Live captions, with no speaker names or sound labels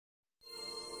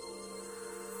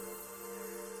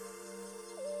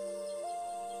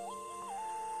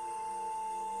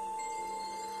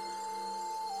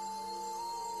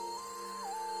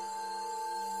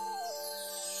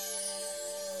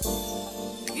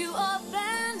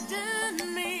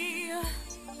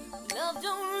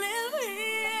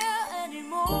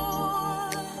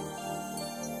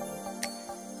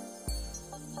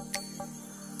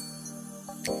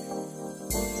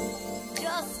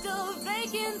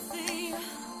see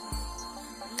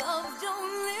love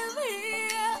don't live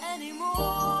here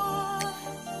anymore.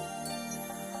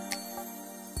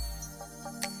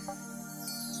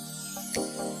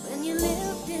 When you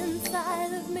lived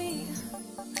inside of me,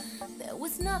 there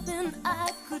was nothing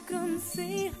I could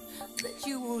conceive that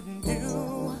you wouldn't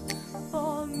do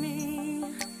for me.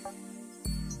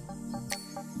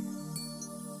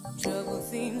 Trouble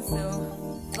seems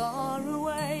so far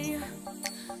away.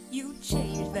 You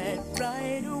changed that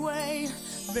right away,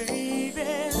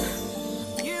 baby.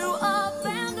 You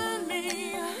abandoned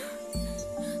me.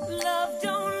 Love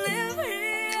don't live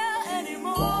here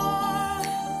anymore.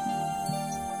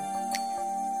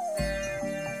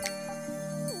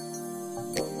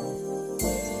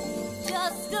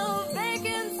 Just a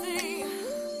vacancy.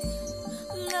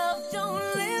 Love don't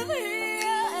live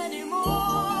here anymore.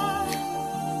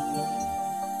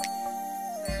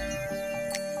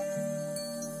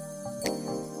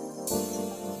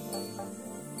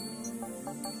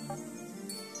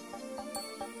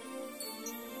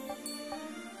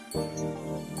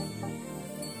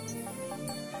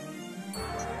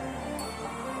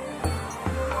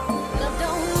 Love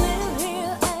don't live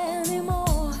here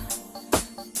anymore.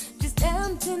 Just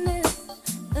emptiness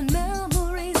and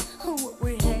memories of what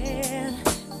we had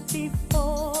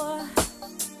before.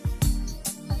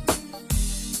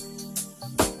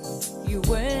 You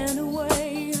went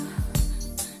away,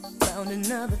 found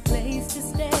another place to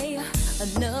stay,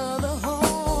 another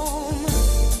home.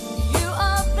 You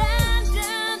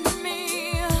abandoned me.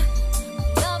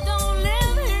 Love don't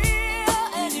live here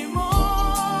anymore.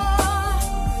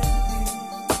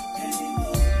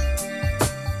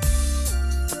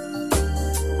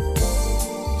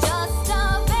 Just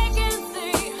a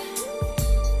vacancy.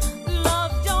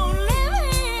 Love don't live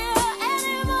here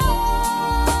anymore.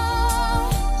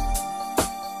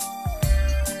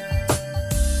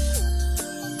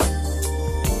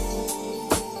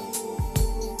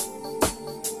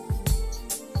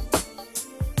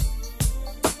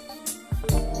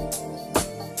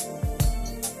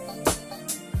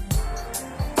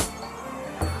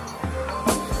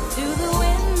 To the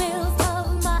windmills of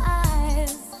my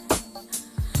eyes,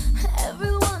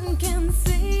 everyone can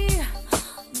see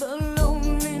the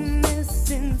loneliness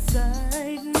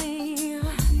inside me.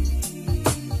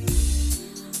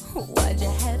 Why'd you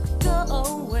have to go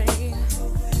away?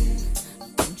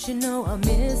 Don't you know I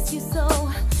miss you so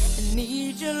and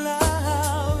need your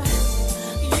love?